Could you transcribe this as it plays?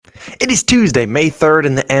It is Tuesday, May 3rd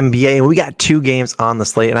in the NBA, and we got two games on the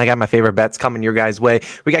slate, and I got my favorite bets coming your guys' way.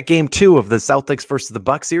 We got game 2 of the Celtics versus the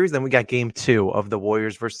Bucks series, then we got game 2 of the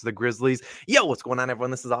Warriors versus the Grizzlies. Yo, what's going on, everyone?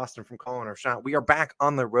 This is Austin from Calling Our Shot. We are back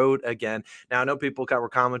on the road again. Now, I know people were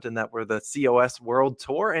commenting that we're the COS World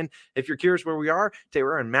Tour, and if you're curious where we are, today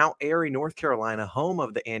we're in Mount Airy, North Carolina, home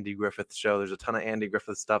of the Andy Griffith Show. There's a ton of Andy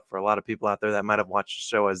Griffith stuff for a lot of people out there that might have watched the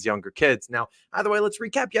show as younger kids. Now, either way, let's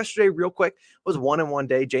recap yesterday real quick. It was 1-1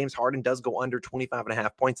 day. James Harden does go under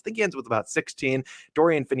 25.5 points. I think he ends with about 16.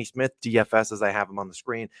 Dorian Finney-Smith, DFS, as I have him on the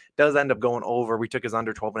screen, does end up going over. We took his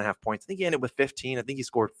under 12.5 points. I think he ended with 15. I think he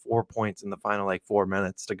scored 4 points in the final 4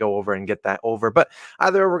 minutes to go over and get that over. But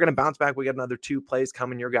either we're going to bounce back. We got another 2 plays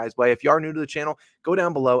coming your guys' way. If you are new to the channel, go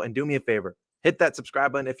down below and do me a favor. Hit that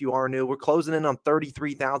subscribe button if you are new. We're closing in on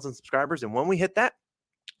 33,000 subscribers. And when we hit that,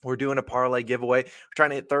 we're doing a parlay giveaway. We're trying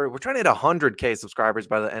to hit 100K subscribers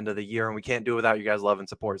by the end of the year, and we can't do it without you guys' love and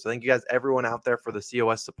support. So thank you guys, everyone out there, for the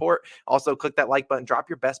COS support. Also, click that like button. Drop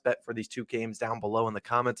your best bet for these 2 games down below in the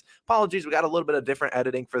comments. Apologies, we got a little bit of different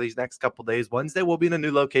editing for these next couple days. Wednesday, we'll be in a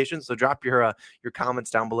new location, so drop your comments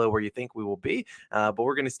down below where you think we will be. But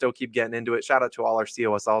we're going to still keep getting into it. Shout out to all our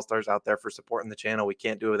COS All-Stars out there for supporting the channel. We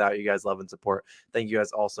can't do it without you guys' love and support. Thank you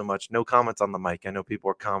guys all so much. No comments on the mic. I know people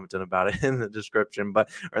are commenting about it in the description,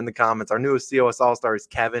 or in the comments. Our newest COS All-Star is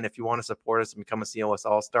Kevin. If you want to support us and become a COS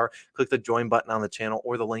All-Star, click the join button on the channel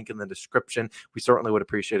or the link in the description. We certainly would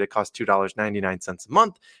appreciate it. It costs $2.99 a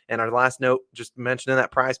month. And our last note, just mentioning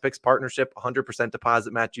that Prize Picks partnership, 100%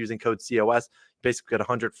 deposit match using code COS. Basically get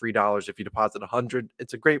 $100 free if you deposit $100.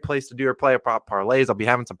 It's a great place to do your player prop parlays. I'll be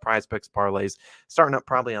having some Prize Picks parlays starting up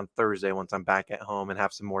probably on Thursday once I'm back at home and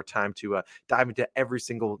have some more time to dive into every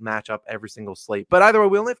single matchup, every single slate. But either way,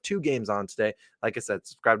 we only have 2 games on today. Like I said,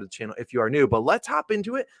 subscribe to the channel if you are new. But let's hop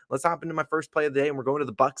into it. Let's hop into my first play of the day, and we're going to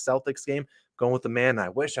the Bucks Celtics game. Going with the man I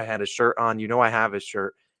wish I had his shirt on. You know I have his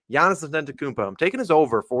shirt. Giannis Antetokounmpo. I'm taking his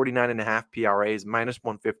over 49.5 PRAs, minus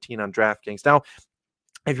 115 on DraftKings. Now,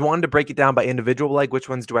 if you wanted to break it down by individual leg, which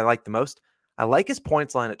ones do I like the most? I like his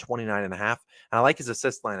points line at 29.5, and I like his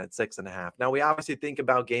assist line at 6.5. Now, we obviously think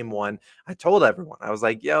about game 1. I told everyone, I was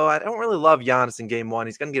like, yo, I don't really love Giannis in game 1.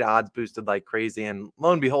 He's going to get odds boosted like crazy, and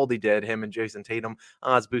lo and behold, he did. Him and Jason Tatum,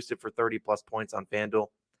 odds boosted for 30-plus points on FanDuel.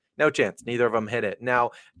 No chance. Neither of them hit it.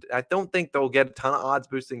 Now, I don't think they'll get a ton of odds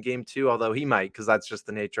boost in game 2, although he might, because that's just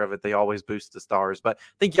the nature of it. They always boost the stars. But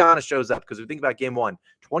I think Giannis shows up because we think about game 1,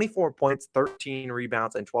 24 points, 13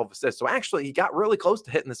 rebounds, and 12 assists. So actually, he got really close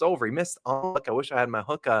to hitting this over. He missed on look. I wish I had my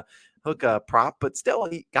hook prop, but still,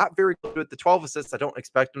 he got very close with the 12 assists. I don't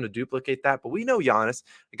expect him to duplicate that, but we know Giannis,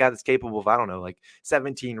 a guy that's capable of, I don't know, like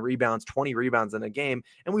 17 rebounds, 20 rebounds in a game.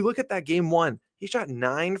 And we look at that game 1, he shot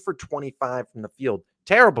 9 for 25 from the field.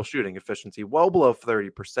 Terrible shooting efficiency, well below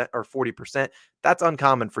 30% or 40%. That's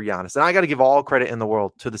uncommon for Giannis. And I got to give all credit in the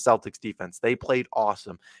world to the Celtics defense. They played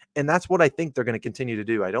awesome. And that's what I think they're going to continue to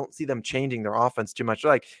do. I don't see them changing their offense too much.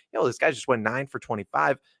 They're like, this guy just went 9 for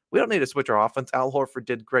 25. We don't need to switch our offense. Al Horford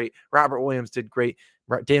did great. Robert Williams did great.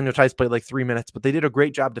 Daniel Tice played like 3 minutes, but they did a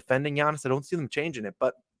great job defending Giannis. I don't see them changing it.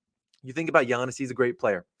 But you think about Giannis, he's a great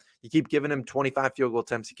player. You keep giving him 25 field goal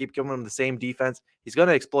attempts. You keep giving him the same defense. He's going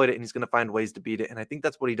to exploit it, and he's going to find ways to beat it. And I think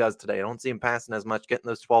that's what he does today. I don't see him passing as much, getting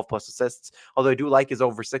those 12-plus assists, although I do like his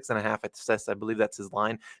over 6.5 assists. I believe that's his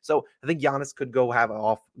line. So I think Giannis could go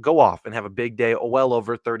off and have a big day, well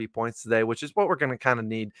over 30 points today, which is what we're going to kind of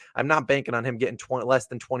need. I'm not banking on him getting less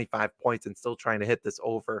than 25 points and still trying to hit this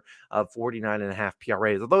over of 49.5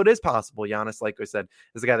 PRAs, although it is possible. Giannis, like I said,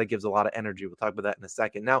 is a guy that gives a lot of energy. We'll talk about that in a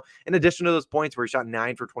second. Now, in addition to those points where he shot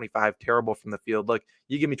 9 for 25, terrible from the field, look,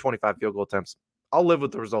 you give me 25 field goal attempts, I'll live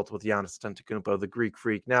with the results with Giannis Antetokounmpo, the Greek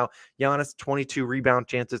freak. Now, Giannis, 22 rebound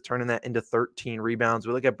chances, turning that into 13 rebounds.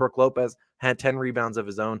 We look at Brook Lopez, had 10 rebounds of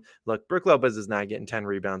his own. Look, Brook Lopez is not getting 10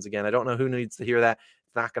 rebounds again. I don't know who needs to hear that.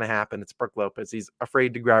 It's not going to happen. It's Brook Lopez. He's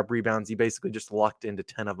afraid to grab rebounds. He basically just lucked into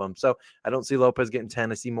 10 of them. So I don't see Lopez getting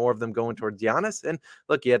 10. I see more of them going towards Giannis. And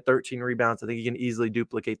look, he had 13 rebounds. I think he can easily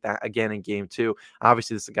duplicate that again in game 2.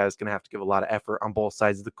 Obviously, this is a guy that's going to have to give a lot of effort on both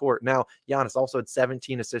sides of the court. Now, Giannis also had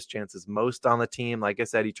 17 assist chances, most on the team. Like I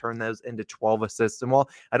said, he turned those into 12 assists. And while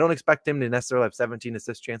I don't expect him to necessarily have 17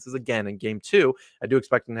 assist chances again in game 2, I do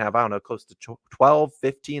expect him to have, close to 12,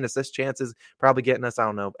 15 assist chances, probably getting us,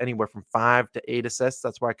 anywhere from 5 to 8 assists.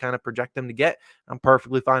 assists. That's where I kind of project him to get. I'm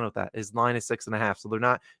perfectly fine with that. His line is 6.5. So they're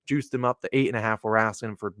not juiced him up to 8.5. We're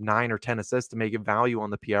asking for 9 or 10 assists to make it value on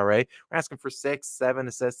the PRA. We're asking for 6, 7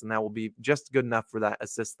 assists, and that will be just good enough for that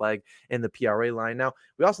assist leg in the PRA line. Now,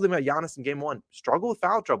 we also think about Giannis in game one. Struggle with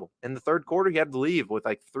foul trouble. In the third quarter, he had to leave with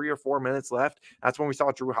like 3 or 4 minutes left. That's when we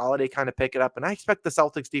saw Jrue Holiday kind of pick it up. And I expect the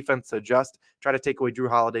Celtics defense to adjust, try to take away Jrue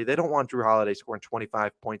Holiday. They don't want Jrue Holiday scoring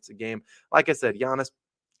 25 points a game. Like I said, Giannis,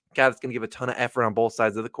 guy that's going to give a ton of effort on both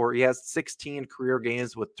sides of the court. He has 16 career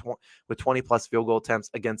games with 20 plus field goal attempts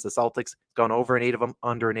against the Celtics. Gone over in 8 of them,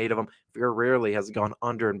 under in 8 of them. Very rarely has gone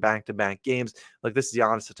under in back-to-back games. Like, this is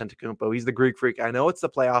Giannis Antetokounmpo. He's the Greek freak. I know it's the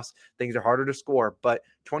playoffs. Things are harder to score, but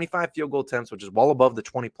 25 field goal attempts, which is well above the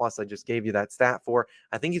 20 plus I just gave you that stat for.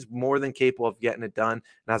 I think he's more than capable of getting it done.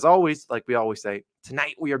 And as always, like we always say,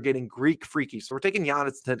 tonight we are getting Greek freaky. So we're taking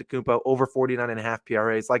Giannis Antetokounmpo over 49.5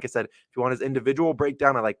 PRAs. Like I said, if you want his individual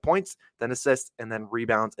breakdown, I like points, then assists, and then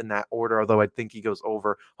rebounds in that order, although I think he goes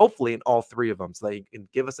over, hopefully, in all 3 of them, so that he can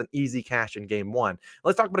give us an easy cash in game 1.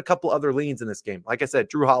 Let's talk about a couple other leans in this game. Like I said,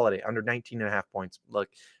 Jrue Holiday, under 19.5 points. Look,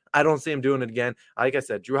 I don't see him doing it again. Like I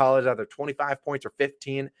said, Jrue Holiday either 25 points or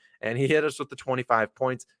 15, and he hit us with the 25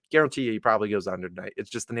 points. Guarantee you he probably goes under tonight. It's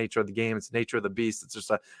just the nature of the game. It's the nature of the beast. It's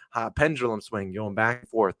just a pendulum swing going back and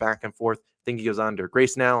forth, back and forth. I think he goes under.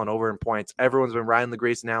 Grayson Allen over in points. Everyone's been riding the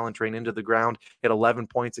Grayson Allen train into the ground. Hit 11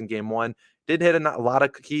 points in game 1. Did hit a lot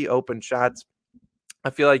of key open shots. I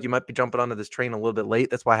feel like you might be jumping onto this train a little bit late.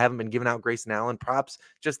 That's why I haven't been giving out Grayson Allen props,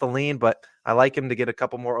 just the lean, but I like him to get a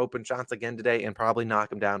couple more open shots again today and probably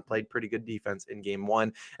knock him down. Played pretty good defense in game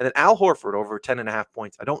 1. And then Al Horford over 10.5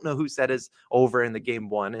 points. I don't know who said his over in the game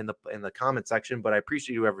 1 in the comment section, but I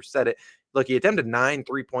appreciate whoever said it. Look, he attempted 9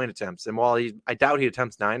 3-point attempts. And while I doubt he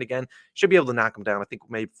attempts 9 again, should be able to knock him down. I think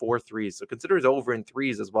we made 4 threes. So consider his over in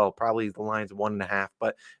threes as well. Probably the line's 1.5.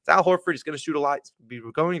 But it's Al Horford. He's going to shoot a lot. He's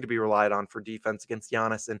going to be relied on for defense against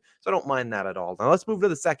Giannis. And so I don't mind that at all. Now let's move to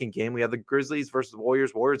the second game. We have the Grizzlies versus the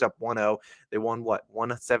Warriors. Warriors up 1-0. They won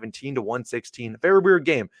 117 to 116. Very weird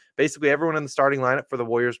game. Basically, everyone in the starting lineup for the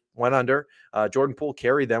Warriors went under. Jordan Poole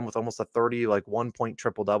carried them with almost a 1-point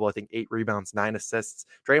triple-double. I think 8 rebounds, 9 assists.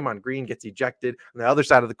 Draymond Green gets ejected. On the other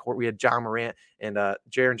side of the court, we had John Morant and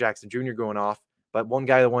Jaren Jackson Jr. going off. But one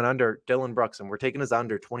guy that went under, Dillon Brooks, and we're taking his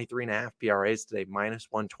under 23.5 PRAs today, minus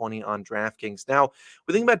 120 on DraftKings. Now,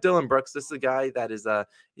 we think about Dillon Brooks. This is a guy that is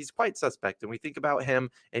he's quite suspect. And we think about him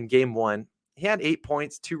in game 1. He had 8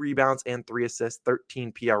 points, 2 rebounds, and 3 assists,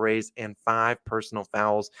 13 PRAs, and 5 personal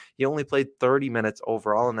fouls. He only played 30 minutes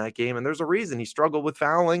overall in that game, and there's a reason he struggled with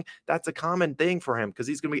fouling. That's a common thing for him because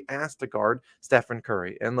he's going to be asked to guard Stephen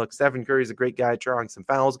Curry. And look, Stephen Curry is a great guy drawing some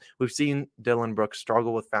fouls. We've seen Dillon Brooks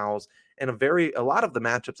struggle with fouls in a lot of the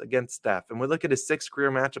matchups against Steph. And we look at his 6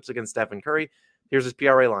 career matchups against Stephen Curry. Here's his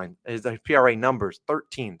PRA line. His PRA numbers,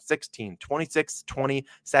 13, 16, 26,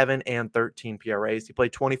 27, and 13 PRAs. He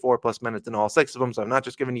played 24 plus minutes in all 6 of them, so I'm not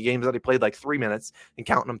just giving you games that he played like 3 minutes and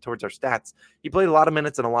counting them towards our stats. He played a lot of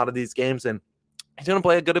minutes in a lot of these games, and he's going to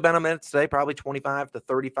play a good amount of minutes today, probably 25 to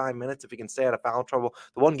 35 minutes if he can stay out of foul trouble.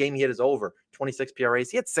 The one game he hit is over, 26 PRAs.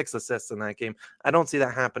 He had 6 assists in that game. I don't see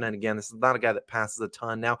that happening again. This is not a guy that passes a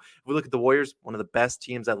ton. Now, if we look at the Warriors, one of the best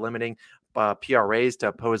teams at limiting PRAs to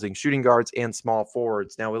opposing shooting guards and small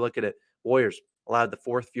forwards. Now we look at it. Warriors allowed the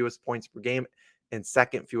 4th fewest points per game and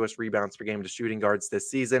 2nd fewest rebounds per game to shooting guards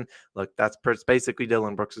this season. Look, that's basically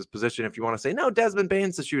Dillon Brooks' position. If you want to say, no, Desmond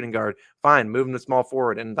Bane's the shooting guard, fine, move him to small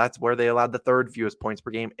forward. And that's where they allowed the 3rd fewest points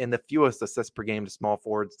per game and the fewest assists per game to small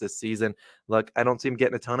forwards this season. Look, I don't see him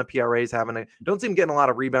getting a ton of PRAs, don't see him getting a lot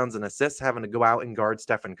of rebounds and assists, having to go out and guard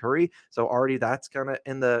Stephen Curry. So already that's kind of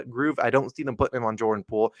in the groove. I don't see them putting him on Jordan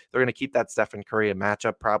Poole. They're going to keep that Stephen Curry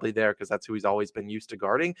matchup probably there because that's who he's always been used to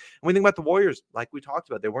guarding. And we think about the Warriors, like we talked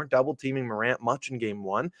about, they weren't double teaming Morant much in game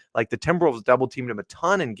 1. Like the Timberwolves double teamed him a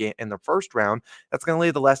ton in the first round. That's going to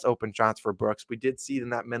leave the less open shots for Brooks. We did see in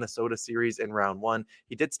that Minnesota series in round 1,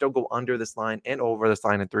 he did still go under this line and over this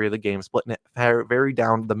line in 3 of the games, splitting it very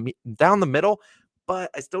down the middle.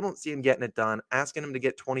 But I still don't see him getting it done. Asking him to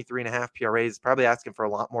get 23.5 PRAs, probably asking for a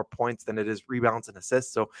lot more points than it is rebounds and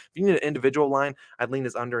assists. So if you need an individual line, I'd lean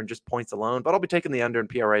his under and just points alone. But I'll be taking the under in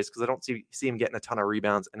PRAs because I don't see him getting a ton of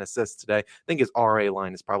rebounds and assists today. I think his RA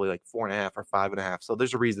line is probably like 4.5 or 5.5. So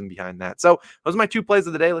there's a reason behind that. So those are my 2 plays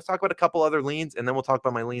of the day. Let's talk about a couple other leans, and then we'll talk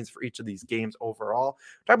about my leans for each of these games overall.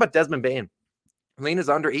 Talk about Desmond Bane. Lane is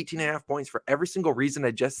under 18.5 points for every single reason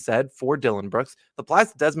I just said for Dillon Brooks. The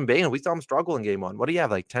applies to Desmond Bane. We saw him struggle in game 1. What do you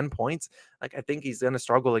have, like 10 points? Like, I think he's going to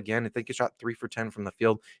struggle again. I think he shot 3 for 10 from the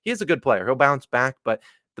field. He is a good player. He'll bounce back, but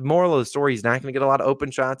The moral of the story, he's not going to get a lot of open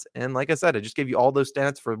shots. And like I said, I just gave you all those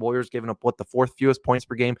stats for the Warriors giving up the fourth fewest points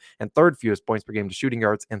per game and third fewest points per game to shooting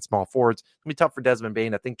guards and small forwards. It's going to be tough for Desmond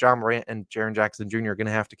Bane. I think Ja Morant and Jaren Jackson Jr. are going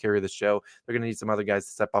to have to carry the show. They're going to need some other guys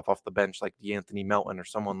to step up off the bench like D'Anthony Melton or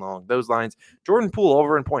someone along those lines. Jordan Poole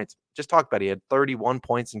over in points. Just talked about it. He had 31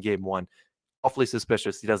 points in game one. Awfully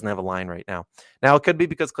suspicious he doesn't have a line right now. Now, it could be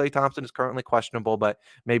because Klay Thompson is currently questionable, but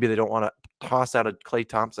maybe they don't want to toss out a Klay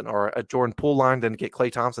Thompson or a Jordan Poole line, then get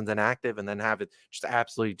Klay Thompson's inactive and then have it just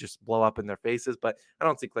absolutely just blow up in their faces. But I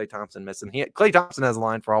don't see Klay Thompson missing. Klay Thompson has a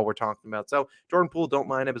line for all we're talking about. So Jordan Poole, don't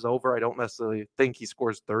mind him, is over. I don't necessarily think he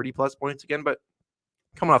scores 30-plus points again, but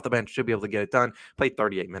coming off the bench, should be able to get it done. Played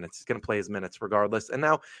 38 minutes. He's going to play his minutes regardless. And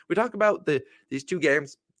now we talk about these two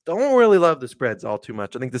games. Don't really love the spreads all too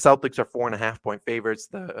much. I think the Celtics are 4.5-point favorites.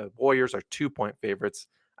 The Warriors are 2-point favorites.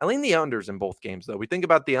 I lean the unders in both games, though. We think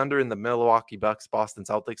about the under in the Milwaukee Bucks Boston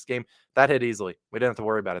Celtics game. That hit easily. We didn't have to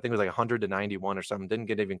worry about it. I think it was like 100-91 or something. Didn't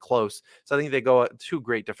get even close. So I think they go two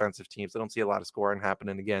great defensive teams. I don't see a lot of scoring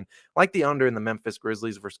happening again. Like the under in the Memphis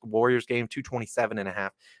Grizzlies versus Warriors game, 227.5.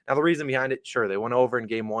 Now, the reason behind it, sure, they went over in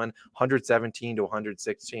game one,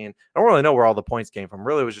 117-116. I don't really know where all the points came from.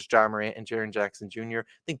 Really, it was just Ja Morant and Jaren Jackson Jr.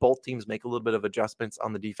 I think both teams make a little bit of adjustments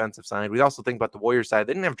on the defensive side. We also think about the Warriors side.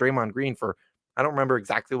 They didn't have Draymond Green for, I don't remember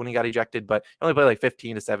exactly when he got ejected, but he only played like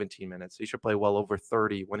 15 to 17 minutes. He should play well over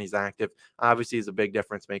 30 when he's active. Obviously, he's a big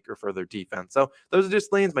difference maker for their defense. So those are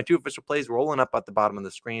just lanes, my two official plays rolling up at the bottom of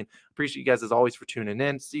the screen. Appreciate you guys as always for tuning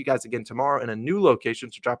in. See you guys again tomorrow in a new location.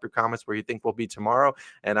 So drop your comments where you think we'll be tomorrow.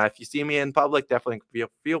 And if you see me in public, definitely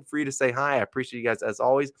feel free to say hi. I appreciate you guys as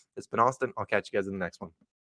always. It's been Austin. I'll catch you guys in the next one.